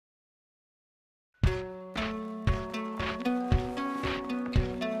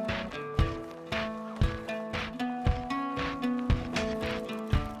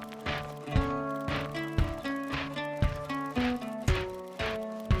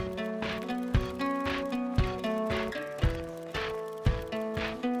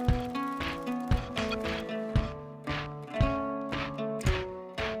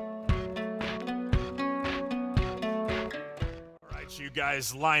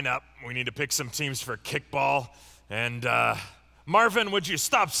guys line up. We need to pick some teams for kickball. And Marvin, would you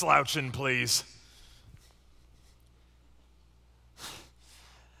stop slouching, please?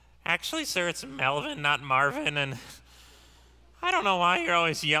 Actually, sir, it's Melvin, not Marvin, and I don't know why you're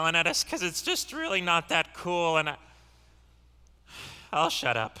always yelling at us, because it's just really not that cool, and I'll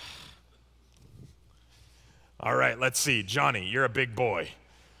shut up. All right, let's see. Johnny, you're a big boy.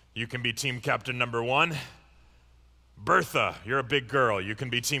 You can be team captain number 1. Bertha, you're a big girl. You can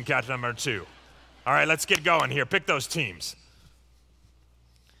be team captain number 2. All right, let's get going here. Pick those teams.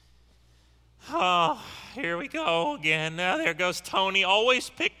 Oh, here we go again. There goes Tony, always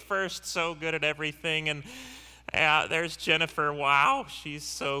picked first, so good at everything. And there's Jennifer. Wow, she's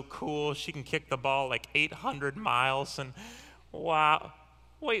so cool. She can kick the ball like 800 miles. And wow.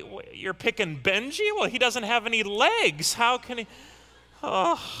 Wait, you're picking Benji? Well, he doesn't have any legs. How can he?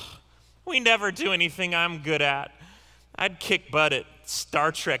 Oh, we never do anything I'm good at. I'd kick butt at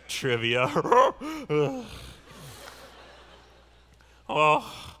Star Trek trivia.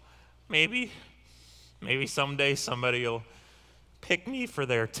 Oh, maybe someday somebody will pick me for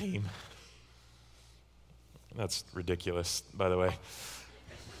their team. That's ridiculous, by the way.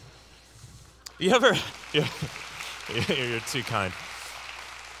 You're too kind.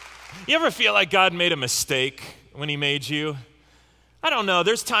 You ever feel like God made a mistake when he made you? I don't know.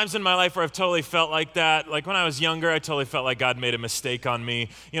 There's times in my life where I've totally felt like that. Like when I was younger, I totally felt like God made a mistake on me.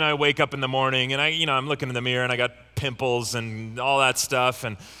 You know, I wake up in the morning and I'm looking in the mirror and I got pimples and all that stuff.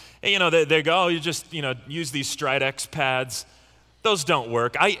 And they go, oh, you just, use these Stridex pads. Those don't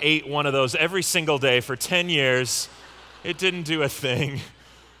work. I ate one of those every single day for 10 years. It didn't do a thing.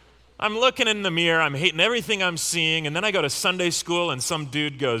 I'm looking in the mirror, I'm hating everything I'm seeing, and then I go to Sunday school and some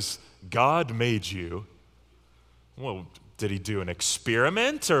dude goes, God made you. Well, did he do an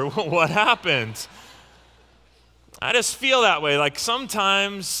experiment or what happened? I just feel that way. Like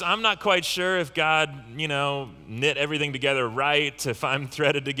sometimes I'm not quite sure if God, knit everything together right, if I'm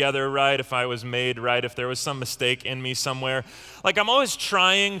threaded together right, if I was made right, if there was some mistake in me somewhere. Like I'm always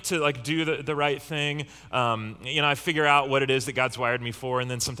trying to do the right thing. I figure out what it is that God's wired me for, and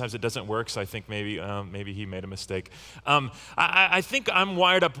then sometimes it doesn't work, so I think maybe he made a mistake. I think I'm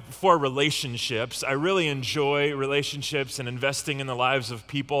wired up for relationships. I really enjoy relationships and investing in the lives of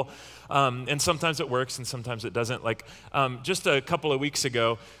people. And sometimes it works and sometimes it doesn't. Just a couple of weeks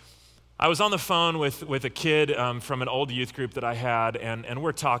ago, I was on the phone with a kid from an old youth group that I had, and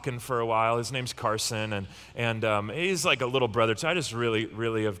we're talking for a while. His name's Carson, and he's like a little brother. So I just really,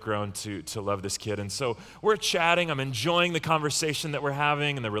 really have grown to love this kid. And so we're chatting. I'm enjoying the conversation that we're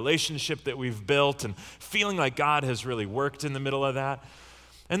having and the relationship that we've built and feeling like God has really worked in the middle of that.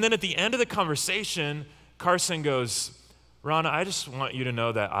 And then at the end of the conversation, Carson goes, Rana, I just want you to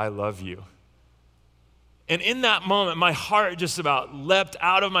know that I love you. And in that moment, my heart just about leapt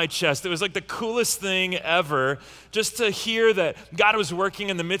out of my chest. It was like the coolest thing ever, just to hear that God was working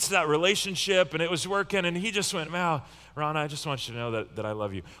in the midst of that relationship, and it was working, and he just went, wow, Rana, I just want you to know that I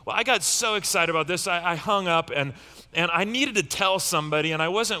love you. Well, I got so excited about this, I hung up, and I needed to tell somebody, and I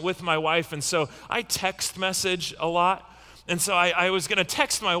wasn't with my wife, and so I text message a lot. And so I was going to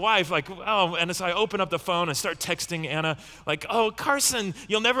text my wife, and so I open up the phone and start texting Anna, oh, Carson,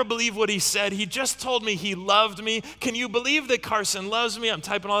 you'll never believe what he said. He just told me he loved me. Can you believe that Carson loves me? I'm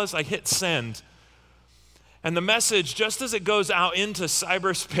typing all this. I hit send. And the message, just as it goes out into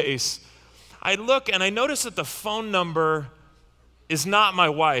cyberspace, I look and I notice that the phone number is not my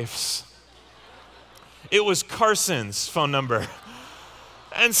wife's. It was Carson's phone number.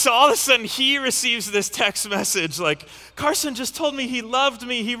 And so all of a sudden, he receives this text message Carson just told me he loved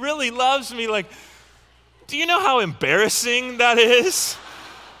me. He really loves me. Do you know how embarrassing that is?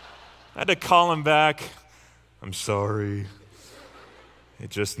 I had to call him back. I'm sorry. It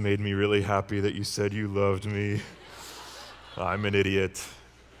just made me really happy that you said you loved me. I'm an idiot.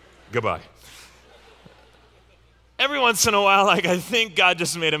 Goodbye. Every once in a while, I think God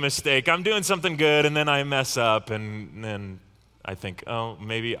just made a mistake. I'm doing something good, and then I mess up, and then I think, oh,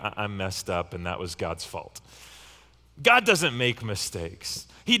 maybe I'm messed up and that was God's fault. God doesn't make mistakes.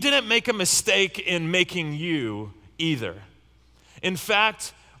 He didn't make a mistake in making you either. In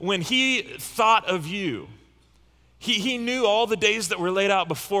fact, when he thought of you, he knew all the days that were laid out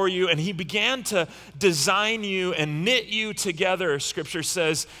before you, and he began to design you and knit you together, Scripture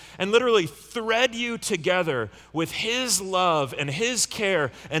says, and literally thread you together with his love and his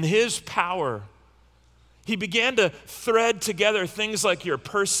care and his power. He began to thread together things like your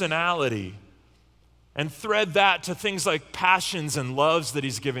personality and thread that to things like passions and loves that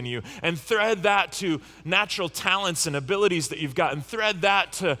he's given you, and thread that to natural talents and abilities that you've got, and thread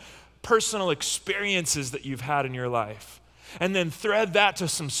that to personal experiences that you've had in your life. and then thread that to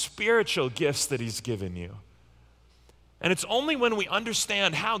some spiritual gifts that he's given you. And it's only when we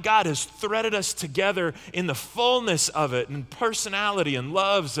understand how God has threaded us together in the fullness of it, and personality and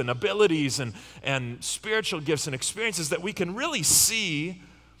loves and abilities and spiritual gifts and experiences, that we can really see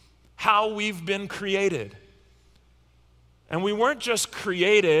how we've been created. And we weren't just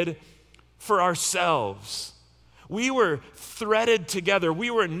created for ourselves. We were threaded together.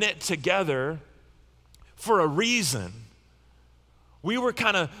 We were knit together for a reason. We were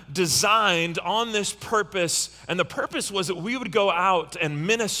kind of designed on this purpose, and the purpose was that we would go out and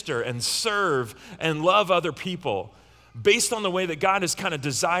minister and serve and love other people based on the way that God has kind of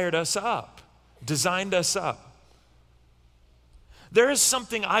designed us up. There is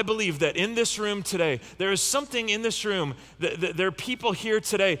something, I believe, that in this room today, there is something in this room, that there are people here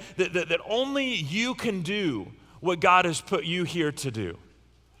today that only you can do what God has put you here to do.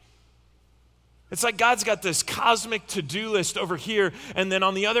 It's like God's got this cosmic to-do list over here, and then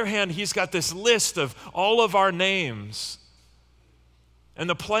on the other hand, he's got this list of all of our names. And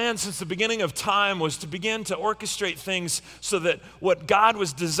the plan since the beginning of time was to begin to orchestrate things so that what God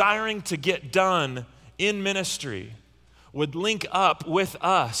was desiring to get done in ministry would link up with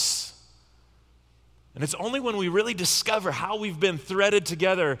us. And it's only when we really discover how we've been threaded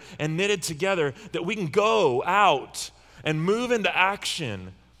together and knitted together that we can go out and move into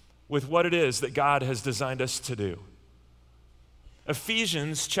action with what it is that God has designed us to do.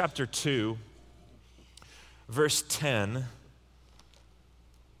 Ephesians chapter 2, verse 10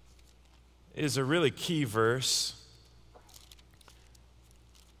 is a really key verse.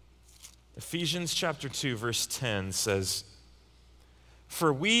 Ephesians chapter 2, verse 10 says,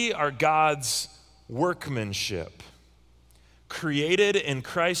 "For we are God's workmanship, created in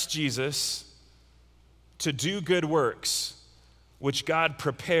Christ Jesus to do good works, which God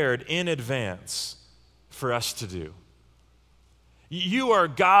prepared in advance for us to do." You are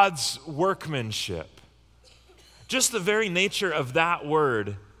God's workmanship. Just the very nature of that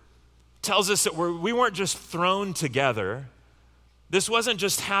word tells us that we weren't just thrown together. This wasn't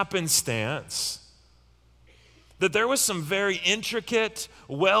just happenstance. That there was some very intricate,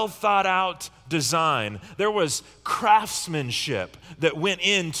 well thought out design. There was craftsmanship that went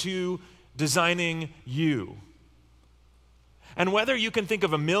into designing you. And whether you can think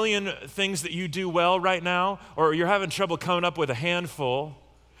of a million things that you do well right now, or you're having trouble coming up with a handful,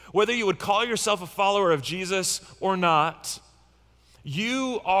 whether you would call yourself a follower of Jesus or not,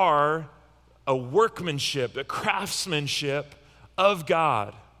 you are a workmanship, a craftsmanship of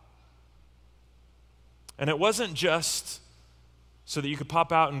God. And it wasn't just so that you could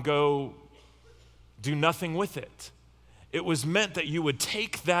pop out and go do nothing with it. It was meant that you would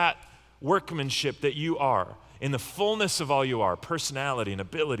take that workmanship that you are, in the fullness of all you are, personality and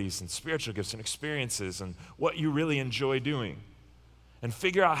abilities and spiritual gifts and experiences and what you really enjoy doing, and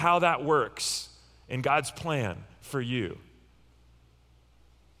figure out how that works in God's plan for you.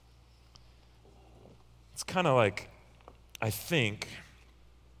 It's kind of like, I think,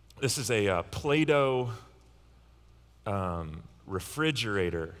 this is a Play-Doh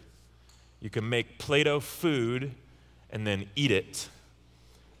refrigerator. You can make Play-Doh food and then eat it,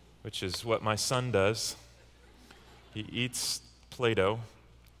 which is what my son does. He eats Play-Doh,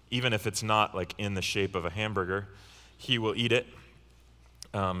 even if it's not like in the shape of a hamburger, he will eat it.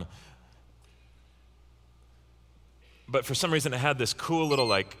 But for some reason, it had this cool little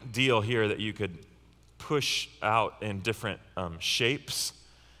like deal here that you could push out in different shapes.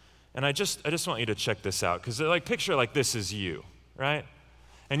 And I just want you to check this out, because like picture like this is you, right?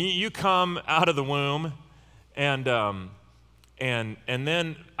 And you come out of the womb, and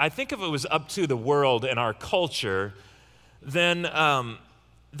then I think if it was up to the world and our culture, then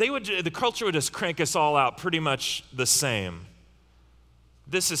the culture would just crank us all out pretty much the same.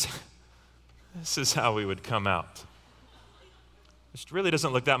 This is how we would come out. It really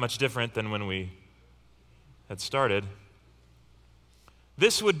doesn't look that much different than when we had started.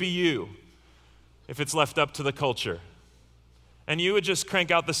 This would be you if it's left up to the culture. And you would just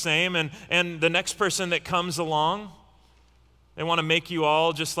crank out the same, and the next person that comes along, they want to make you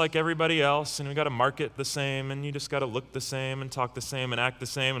all just like everybody else, and we got to market the same, and you just got to look the same and talk the same and act the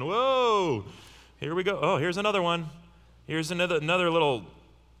same, and whoa, here we go. Oh, here's another one. Here's another little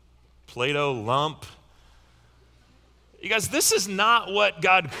Play-Doh lump. You guys, this is not what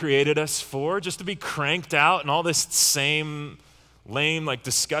God created us for, just to be cranked out and all this same lame, like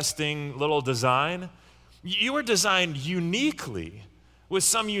disgusting little design. You were designed uniquely with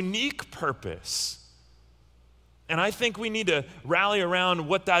some unique purpose. And I think we need to rally around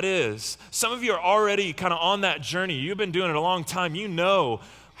what that is. Some of you are already kind of on that journey. You've been doing it a long time. You know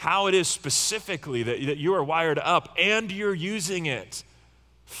how it is specifically that you are wired up and you're using it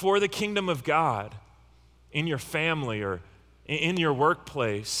for the kingdom of God in your family or in your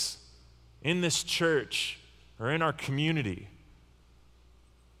workplace, in this church, or in our community.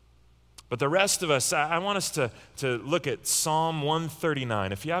 But the rest of us, I want us to look at Psalm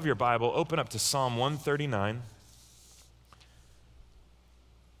 139. If you have your Bible, open up to Psalm 139.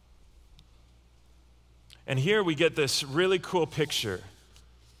 And here we get this really cool picture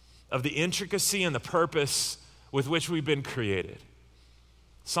of the intricacy and the purpose with which we've been created.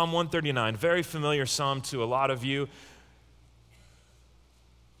 Psalm 139, very familiar psalm to a lot of you,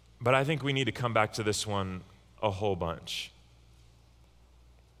 but I think we need to come back to this one a whole bunch.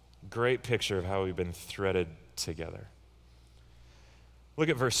 Great picture of how we've been threaded together. Look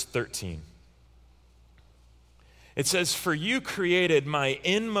at verse 13. It says, "For you created my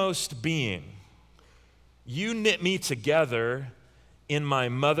inmost being. You knit me together in my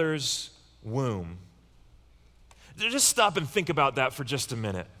mother's womb." Just stop and think about that for just a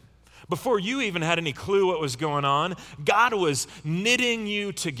minute. Before you even had any clue what was going on, God was knitting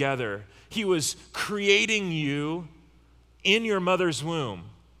you together. He was creating you in your mother's womb.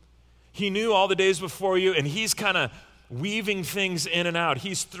 He knew all the days before you, and he's kind of weaving things in and out.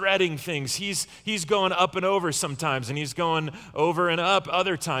 He's threading things. He's going up and over sometimes, and he's going over and up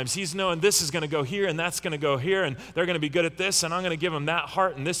other times. He's knowing this is going to go here, and that's going to go here, and they're going to be good at this, and I'm going to give them that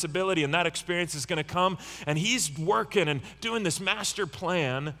heart and this ability, and that experience is going to come. And he's working and doing this master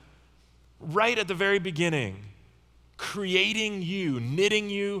plan right at the very beginning, creating you, knitting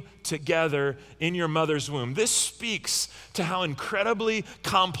you together in your mother's womb. This speaks to how incredibly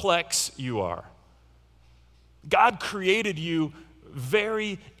complex you are. God created you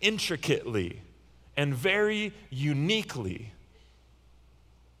very intricately and very uniquely.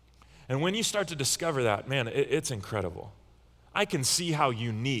 And when you start to discover that, man, it's incredible. I can see how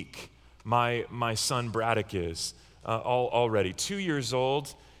unique my son Braddock is already. 2 years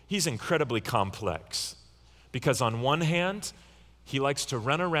old, he's incredibly complex. Because on one hand, he likes to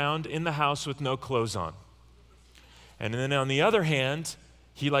run around in the house with no clothes on. And then on the other hand,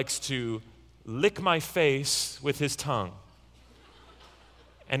 he likes to lick my face with his tongue.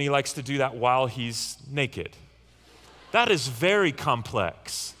 And he likes to do that while he's naked. That is very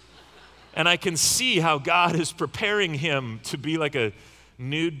complex. And I can see how God is preparing him to be like a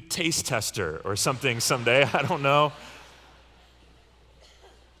nude taste tester or something someday. I don't know.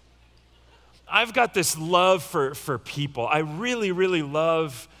 I've got this love for people. I really, really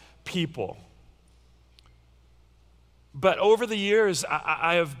love people. But over the years,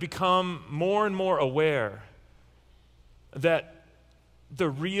 I have become more and more aware that the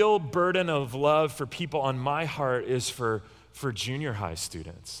real burden of love for people on my heart is for junior high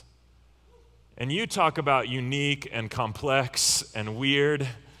students. And you talk about unique and complex and weird.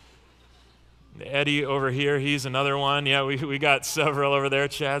 Eddie over here, he's another one. Yeah, we got several over there.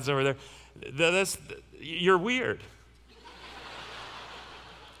 Chad's over there. You're weird.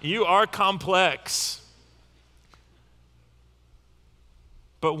 You are complex.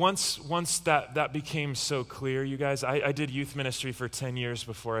 But once that became so clear, you guys, I did youth ministry for 10 years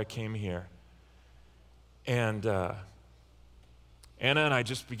before I came here. And Anna and I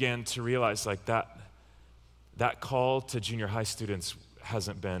just began to realize like that call to junior high students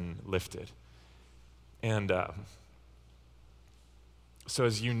hasn't been lifted. And so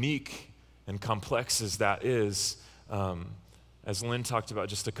as unique and complex as that is, as Lynn talked about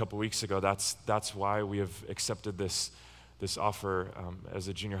just a couple weeks ago, that's why we have accepted this offer as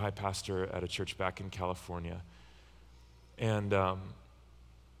a junior high pastor at a church back in California. And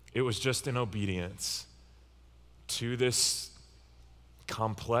it was just in obedience to this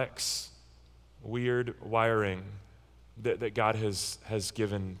complex, weird wiring that God has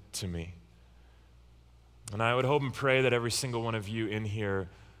given to me. And I would hope and pray that every single one of you in here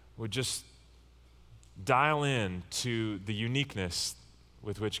would just dial in to the uniqueness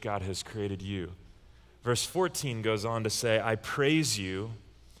with which God has created you. Verse 14 goes on to say, "I praise you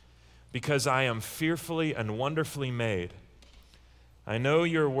because I am fearfully and wonderfully made. I know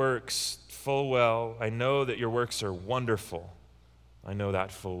your works full well. I know that your works are wonderful. I know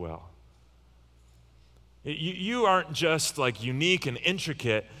that full well." You aren't just like unique and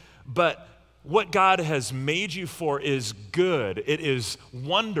intricate, but what God has made you for is good. It is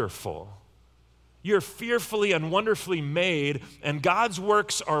wonderful. You're fearfully and wonderfully made, and God's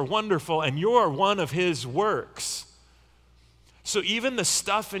works are wonderful, and you're one of his works. So even the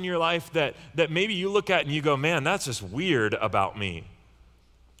stuff in your life that maybe you look at and you go, man, that's just weird about me.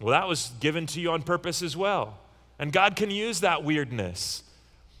 Well, that was given to you on purpose as well. And God can use that weirdness.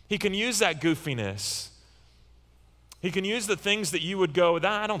 He can use that goofiness He can use the things that you would go,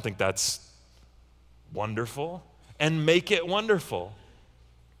 I don't think that's wonderful, and make it wonderful.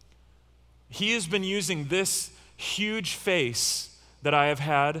 He has been using this huge face that I have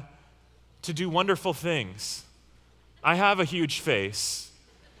had to do wonderful things. I have a huge face,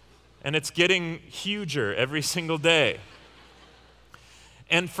 and it's getting huger every single day.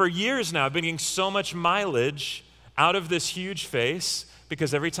 And for years now, I've been getting so much mileage out of this huge face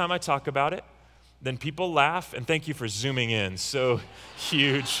because every time I talk about it, then people laugh, and thank you for zooming in. So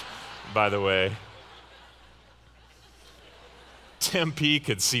huge, by the way. Tim P.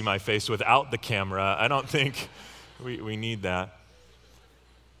 could see my face without the camera. I don't think we need that.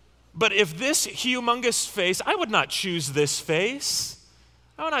 But if this humongous face, I would not choose this face.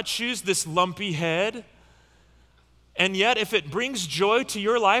 I would not choose this lumpy head. And yet, if it brings joy to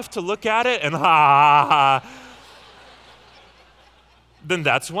your life to look at it and ha ha ha, then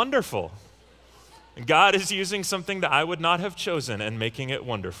that's wonderful. God is using something that I would not have chosen and making it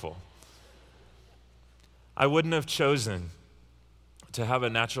wonderful. I wouldn't have chosen to have a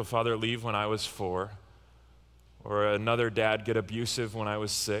natural father leave when I was 4, or another dad get abusive when I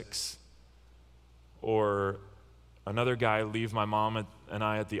was 6, or another guy leave my mom and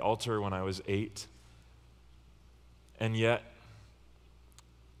I at the altar when I was 8. And yet,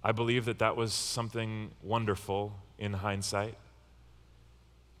 I believe that that was something wonderful in hindsight,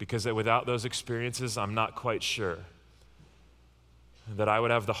 because without those experiences, I'm not quite sure that I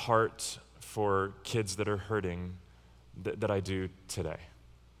would have the heart for kids that are hurting that I do today.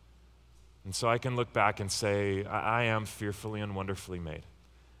 And so I can look back and say, I am fearfully and wonderfully made,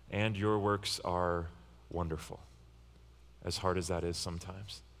 and your works are wonderful, as hard as that is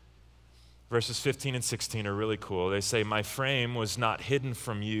sometimes. Verses 15 and 16 are really cool. They say, my frame was not hidden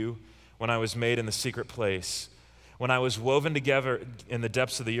from you when I was made in the secret place. When I was woven together in the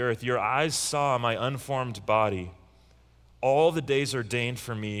depths of the earth, your eyes saw my unformed body. All the days ordained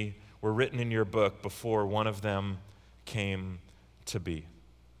for me were written in your book before one of them came to be.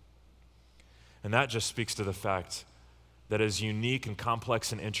 And that just speaks to the fact that as unique and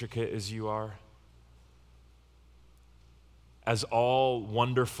complex and intricate as you are, as all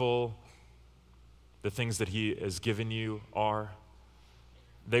wonderful the things that he has given you are,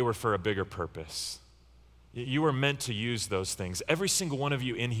 they were for a bigger purpose. You were meant to use those things. Every single one of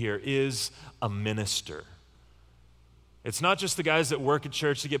you in here is a minister. It's not just the guys that work at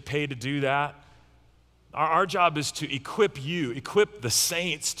church that get paid to do that. Our job is to equip you, equip the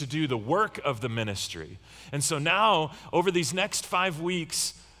saints to do the work of the ministry. And so now, over these next 5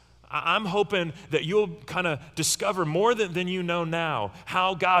 weeks, I'm hoping that you'll kind of discover more than you know now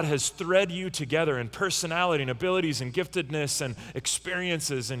how God has thread you together in personality and abilities and giftedness and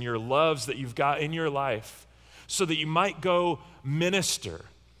experiences and your loves that you've got in your life so that you might go minister.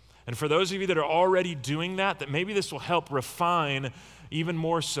 And for those of you that are already doing that maybe this will help refine even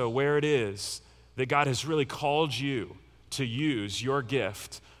more so where it is that God has really called you to use your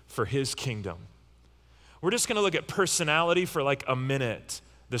gift for his kingdom. We're just going to look at personality for like a minute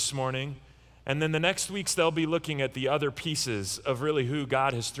this morning, and then the next weeks they'll be looking at the other pieces of really who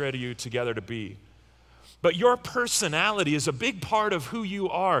God has threaded you together to be. But your personality is a big part of who you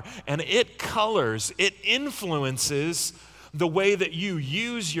are, and it colors, it influences the way that you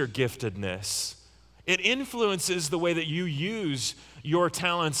use your giftedness. It influences the way that you use your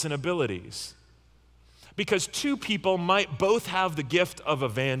talents and abilities. Because 2 people might both have the gift of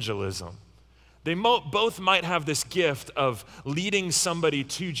evangelism. They both might have this gift of leading somebody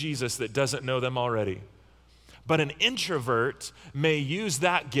to Jesus that doesn't know them already. But an introvert may use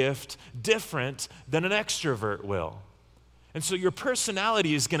that gift different than an extrovert will. And so your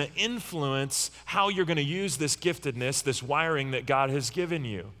personality is going to influence how you're going to use this giftedness, this wiring that God has given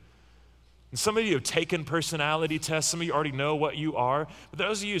you. And some of you have taken personality tests. Some of you already know what you are. But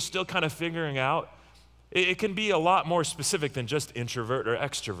those of you still kind of figuring out, it can be a lot more specific than just introvert or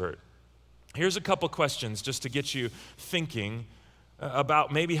extrovert. Here's a couple questions just to get you thinking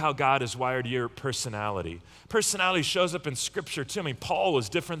about maybe how God has wired your personality. Personality shows up in Scripture too. I mean, Paul was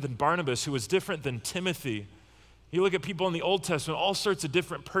different than Barnabas, who was different than Timothy. You look at people in the Old Testament, all sorts of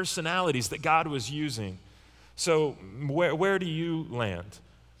different personalities that God was using. So where do you land?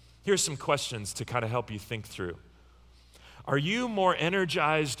 Here's some questions to kind of help you think through. Are you more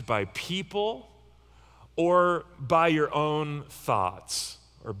energized by people or by your own thoughts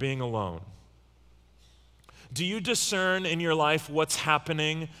or being alone? Do you discern in your life what's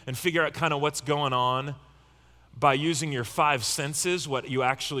happening and figure out kind of what's going on by using your 5 senses, what you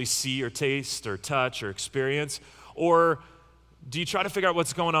actually see or taste or touch or experience? Or do you try to figure out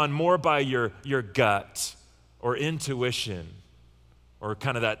what's going on more by your gut or intuition or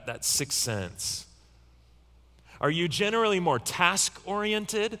kind of that sixth sense? Are you generally more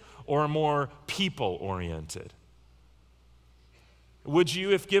task-oriented or more people-oriented? Would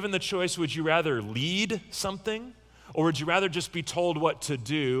you, if given the choice, would you rather lead something, or would you rather just be told what to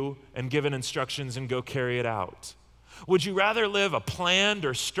do and given instructions and go carry it out? Would you rather live a planned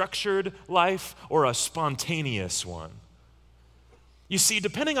or structured life or a spontaneous one? You see,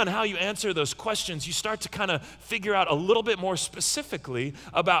 depending on how you answer those questions, you start to kind of figure out a little bit more specifically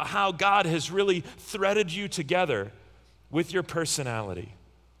about how God has really threaded you together with your personality.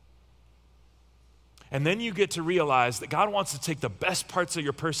 And then you get to realize that God wants to take the best parts of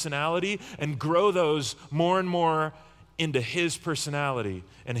your personality and grow those more and more into His personality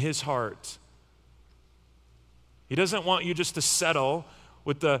and His heart. He doesn't want you just to settle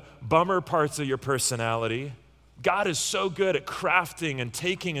with the bummer parts of your personality. God is so good at crafting and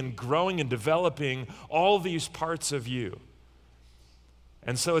taking and growing and developing all these parts of you.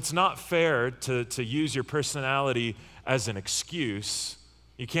 And so it's not fair to use your personality as an excuse.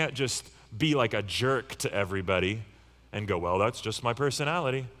 You can't just be like a jerk to everybody and go, well, that's just my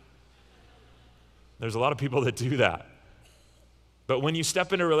personality. There's a lot of people that do that. But when you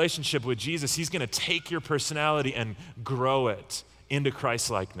step into a relationship with Jesus, He's going to take your personality and grow it into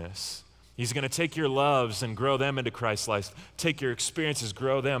Christ-likeness. He's going to take your loves and grow them into Christ-likeness. Take your experiences,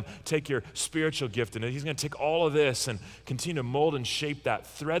 grow them. Take your spiritual gift, and He's going to take all of this and continue to mold and shape that,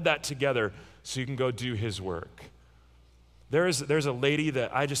 thread that together so you can go do His work. There's a lady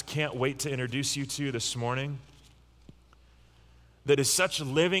that I just can't wait to introduce you to this morning that is such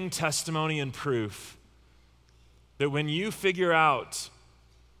living testimony and proof that when you figure out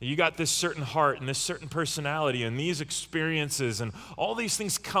that you got this certain heart and this certain personality and these experiences and all these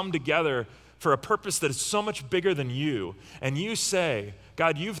things come together for a purpose that is so much bigger than you, and you say,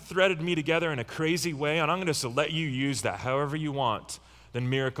 God, you've threaded me together in a crazy way, and I'm going to just let you use that however you want, then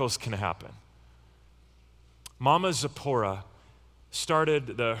miracles can happen. Mama Zipporah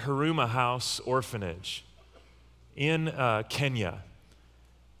started the Huruma House Orphanage in Kenya.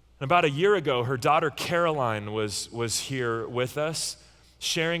 And about a year ago, her daughter Caroline was here with us,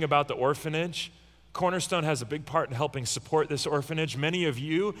 sharing about the orphanage. Cornerstone has a big part in helping support this orphanage. Many of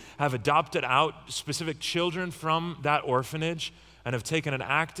you have adopted out specific children from that orphanage and have taken an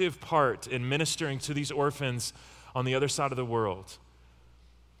active part in ministering to these orphans on the other side of the world.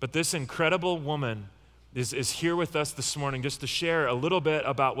 But this incredible woman is here with us this morning just to share a little bit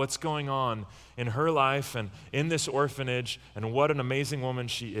about what's going on in her life and in this orphanage and what an amazing woman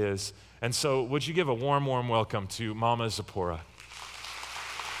she is. And so would you give a warm, warm welcome to Mama Zipporah.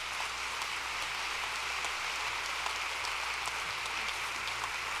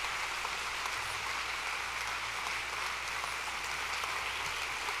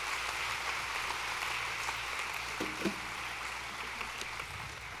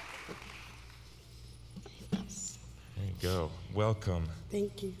 Go. Welcome.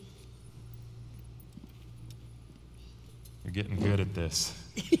 Thank you. You're getting good at this.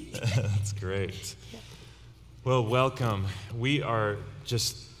 That's great. Yeah. Well, welcome. We are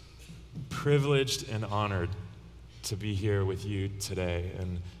just privileged and honored to be here with you today.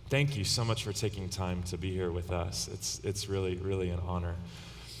 And thank you so much for taking time to be here with us. It's really, really an honor.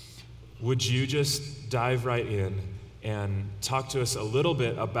 Would you just dive right in and talk to us a little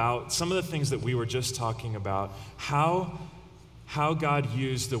bit about some of the things that we were just talking about, how God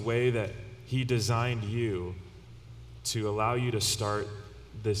used the way that He designed you to allow you to start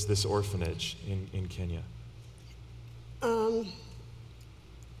this orphanage in Kenya? To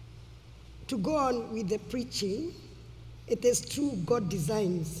go on with the preaching, it is true God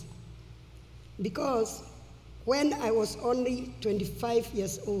designs. Because when I was only 25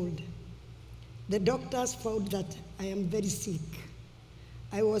 years old, the doctors found that I am very sick.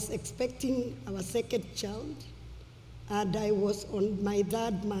 I was expecting our second child, and I was on my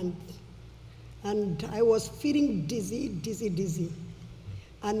 3rd month. And I was feeling dizzy.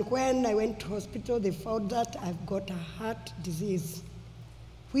 And when I went to hospital, they found that I've got a heart disease,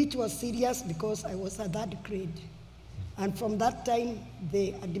 which was serious because I was at 3rd grade. And from that time, they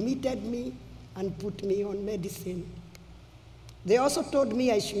admitted me and put me on medicine. They also told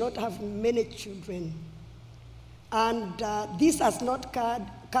me I should not have many children. And this has not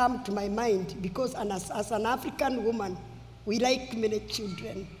come to my mind because as an African woman, we like many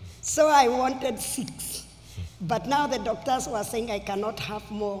children. So I wanted 6. But now the doctors were saying I cannot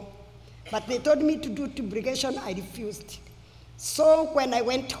have more. But they told me to do tuberculation, I refused. So when I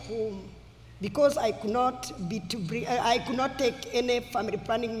went home, because I could not take any family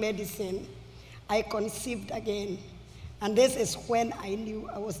planning medicine, I conceived again. And this is when I knew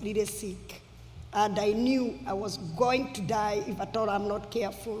I was really sick. And I knew I was going to die if at all I'm not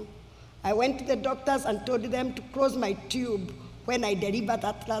careful. I went to the doctors and told them to close my tube when I delivered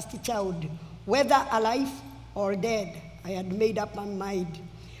that last child, whether alive or dead. I had made up my mind.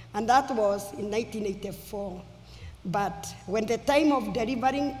 And that was in 1984. But when the time of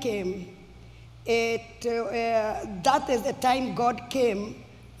delivering came, that is the time God came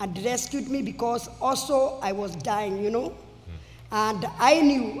and rescued me, because also I was dying, And I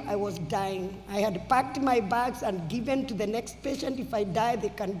knew I was dying. I had packed my bags and given to the next patient. If I die, they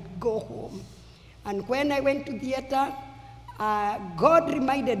can go home. And when I went to theater, God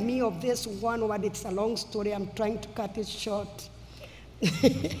reminded me of this one word. It's a long story. I'm trying to cut it short.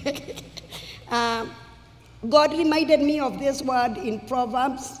 God reminded me of this word in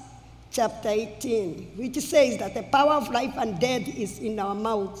Proverbs chapter 18, which says that the power of life and death is in our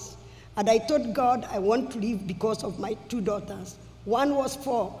mouths. And I told God I want to live because of my 2 daughters. One was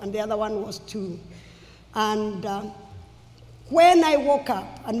 4 and the other one was 2. And when I woke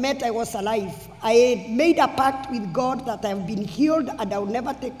up and met I was alive, I made a pact with God that I've been healed and I'll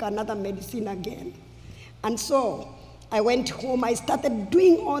never take another medicine again. And so I went home. I started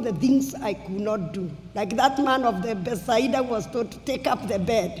doing all the things I could not do. Like that man of the Bethsaida was told to take up the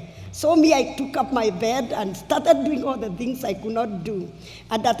bed. So me, I took up my bed and started doing all the things I could not do.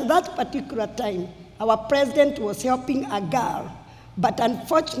 And at that particular time, our president was helping a girl. But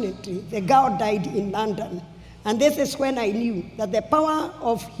unfortunately, the girl died in London. And this is when I knew that the power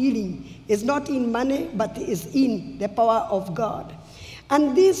of healing is not in money, but is in the power of God.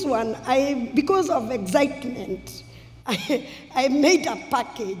 And this one, because of excitement, I made a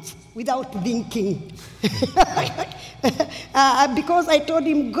package without thinking. Because I told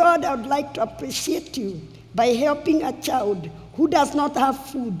him, God, I would like to appreciate you by helping a child who does not have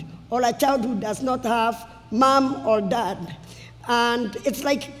food, or a child who does not have mom or dad. And it's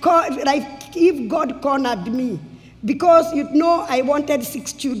like if God cornered me, because I wanted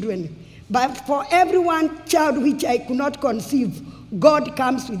 6 children. But for every one child which I could not conceive, God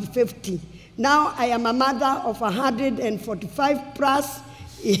comes with 50. Now I am a mother of 145 plus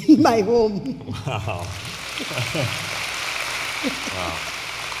in my home. Wow. Wow.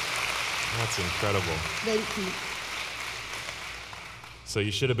 That's incredible. Thank you. So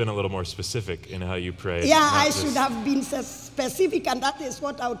you should have been a little more specific in how you prayed. Yeah, I should have been specific, and that is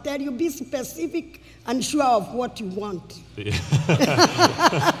what I'll tell you. Be specific and sure of what you want.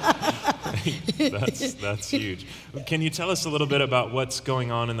 That's huge. Can you tell us a little bit about what's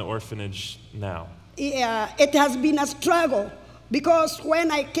going on in the orphanage now? Yeah, it has been a struggle, because when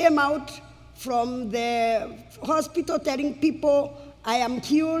I came out from the hospital telling people I am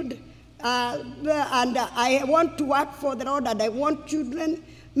healed, and I want to work for the Lord and I want children,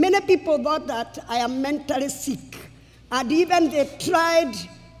 many people thought that I am mentally sick. And even they tried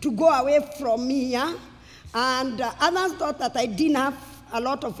to go away from me. Yeah? And others thought that I didn't have a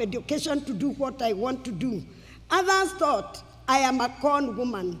lot of education to do what I want to do. Others thought I am a con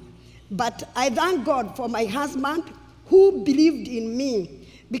woman. But I thank God for my husband who believed in me.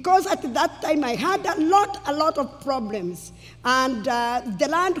 Because at that time I had a lot of problems. And the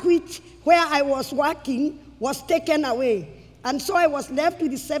land where I was working was taken away. And so I was left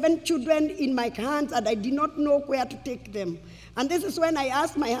with 7 children in my hands, and I did not know where to take them. And this is when I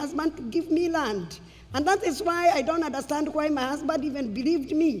asked my husband to give me land. And that is why I don't understand why my husband even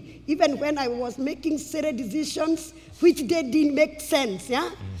believed me, even when I was making silly decisions which they didn't make sense,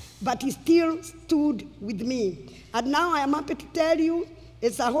 yeah? But he still stood with me. And now I am happy to tell you,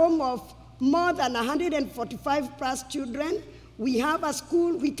 it's a home of more than 145 plus children. We have a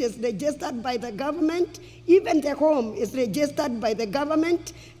school which is registered by the government. Even the home is registered by the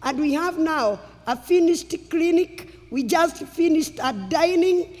government. And we have now a finished clinic. We just finished a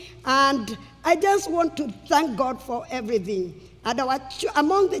dining. And I just want to thank God for everything. And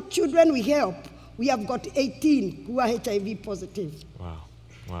among the children we help, we have got 18 who are HIV positive.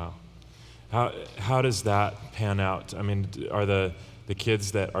 Wow. How does that pan out? I mean, are the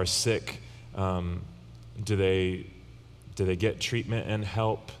kids that are sick, do they get treatment and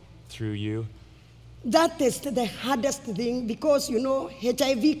help through you? That is the hardest thing, because,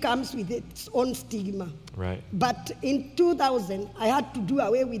 HIV comes with its own stigma. Right. But in 2000, I had to do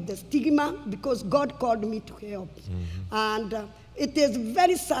away with the stigma because God called me to help. Mm-hmm. And it is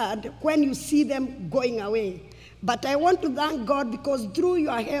very sad when you see them going away. But I want to thank God, because through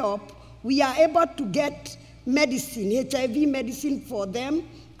your help, we are able to get medicine, HIV medicine for them.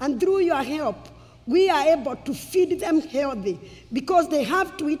 And through your help, we are able to feed them healthy, because they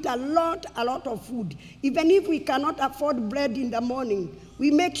have to eat a lot of food. Even if we cannot afford bread in the morning, We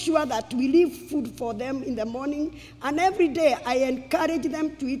make sure that we leave food for them in the morning. And every day I encourage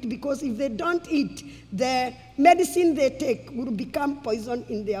them to eat, because if they don't eat, the medicine they take will become poison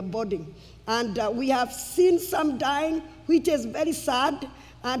in their body. And we have seen some dying, which is very sad.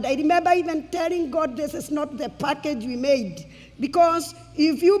 And I remember even telling God, this is not the package we made. Because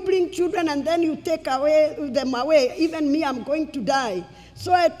if you bring children and then you take them away, even me, I'm going to die.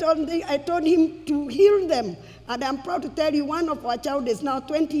 So I told him to heal them. And I'm proud to tell you, one of our child is now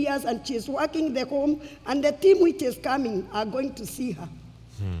 20 years and she's working in the home. And the team which is coming are going to see her.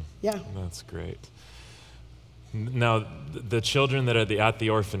 Yeah. That's great. Now, the children that are at the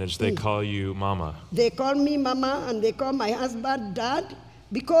orphanage, they call you Mama. They call me Mama, and they call my husband Dad,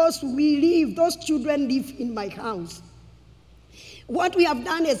 because those children live in my house. What we have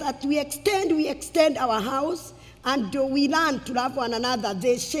done is that we extend our house, and we learn to love one another.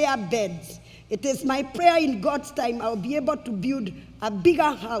 They share beds. It is my prayer in God's time I'll be able to build a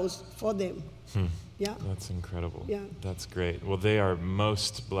bigger house for them. Yeah. That's incredible. Yeah. That's great. Well, they are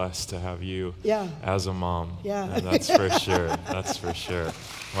most blessed to have you as a mom. Yeah. And that's for sure. That's for sure.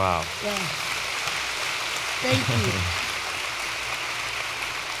 Wow. Yeah. Thank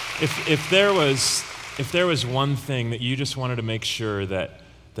you. If there was one thing that you just wanted to make sure that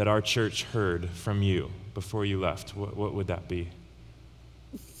our church heard from you before you left, what would that be?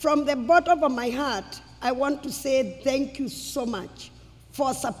 From the bottom of my heart, I want to say thank you so much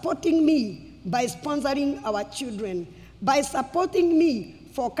for supporting me by sponsoring our children, by supporting me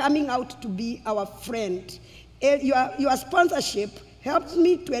for coming out to be our friend. Your sponsorship helps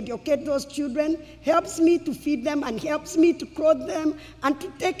me to educate those children, helps me to feed them, and helps me to clothe them and to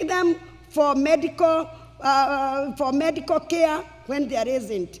take them for medical care when there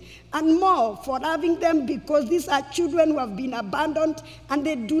isn't. And more, for having them, because these are children who have been abandoned and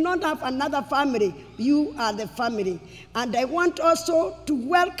they do not have another family. You are the family. And I want also to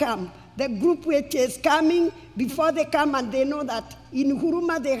welcome the group which is coming before they come, and they know that in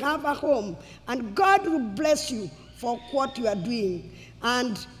Huruma they have a home. And God will bless you for what you are doing.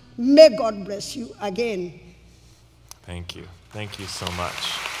 And may God bless you again. Thank you. Thank you so much.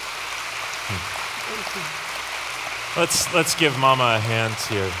 Thank you. Let's give Mama a hand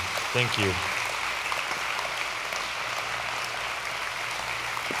here. Thank you.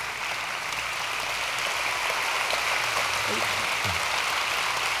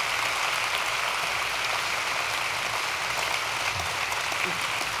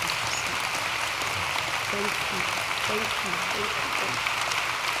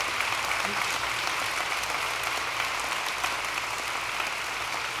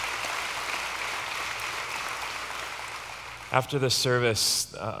 After the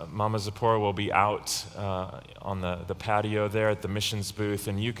service, Mama Zipporah will be out on the patio there at the missions booth,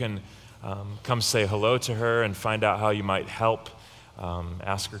 and you can come say hello to her and find out how you might help,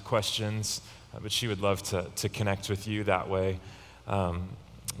 ask her questions, but she would love to connect with you that way.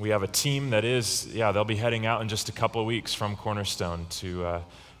 We have a team that they'll be heading out in just a couple of weeks from Cornerstone to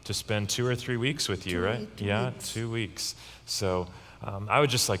spend 2 or 3 weeks with you, right? 2 weeks. So I would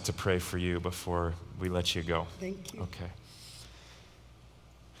just like to pray for you before we let you go. Thank you. Okay.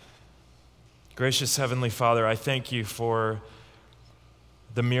 Gracious Heavenly Father, I thank you for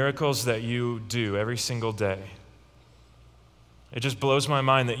the miracles that you do every single day. It just blows my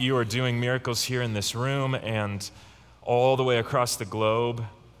mind that you are doing miracles here in this room and all the way across the globe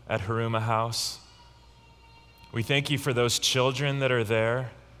at Huruma House. We thank you for those children that are there,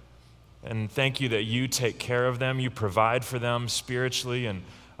 and thank you that you take care of them. You provide for them spiritually and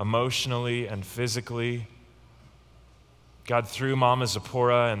emotionally and physically. God, through Mama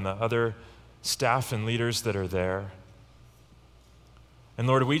Zipporah and the other staff and leaders that are there. And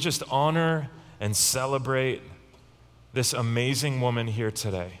Lord, we just honor and celebrate this amazing woman here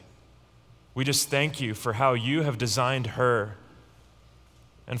today. We just thank you for how you have designed her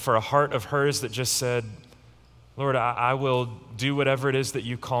and for a heart of hers that just said, Lord, I will do whatever it is that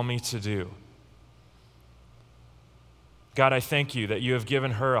you call me to do. God, I thank you that you have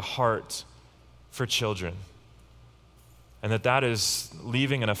given her a heart for children, and that is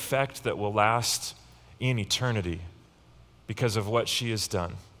leaving an effect that will last in eternity because of what she has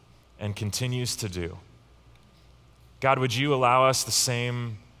done and continues to do. God, would you allow us the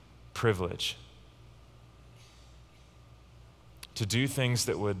same privilege to do things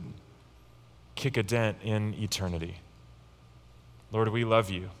that would kick a dent in eternity? Lord, we love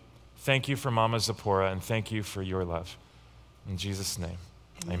you. Thank you for Mama Zipporah, and thank you for your love. In Jesus' name,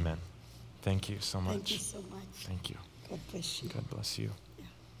 amen. Thank you so much. Thank you so much. Thank you. God bless you. God bless you.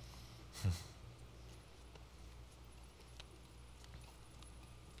 Yeah.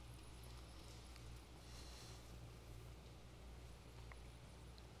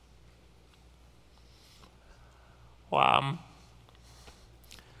 I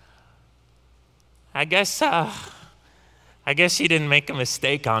guess you didn't make a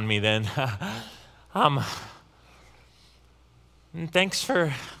mistake on me then. And thanks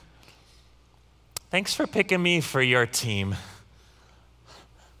for picking me for your team.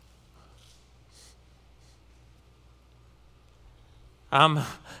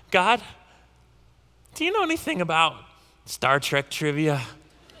 God, do you know anything about Star Trek trivia?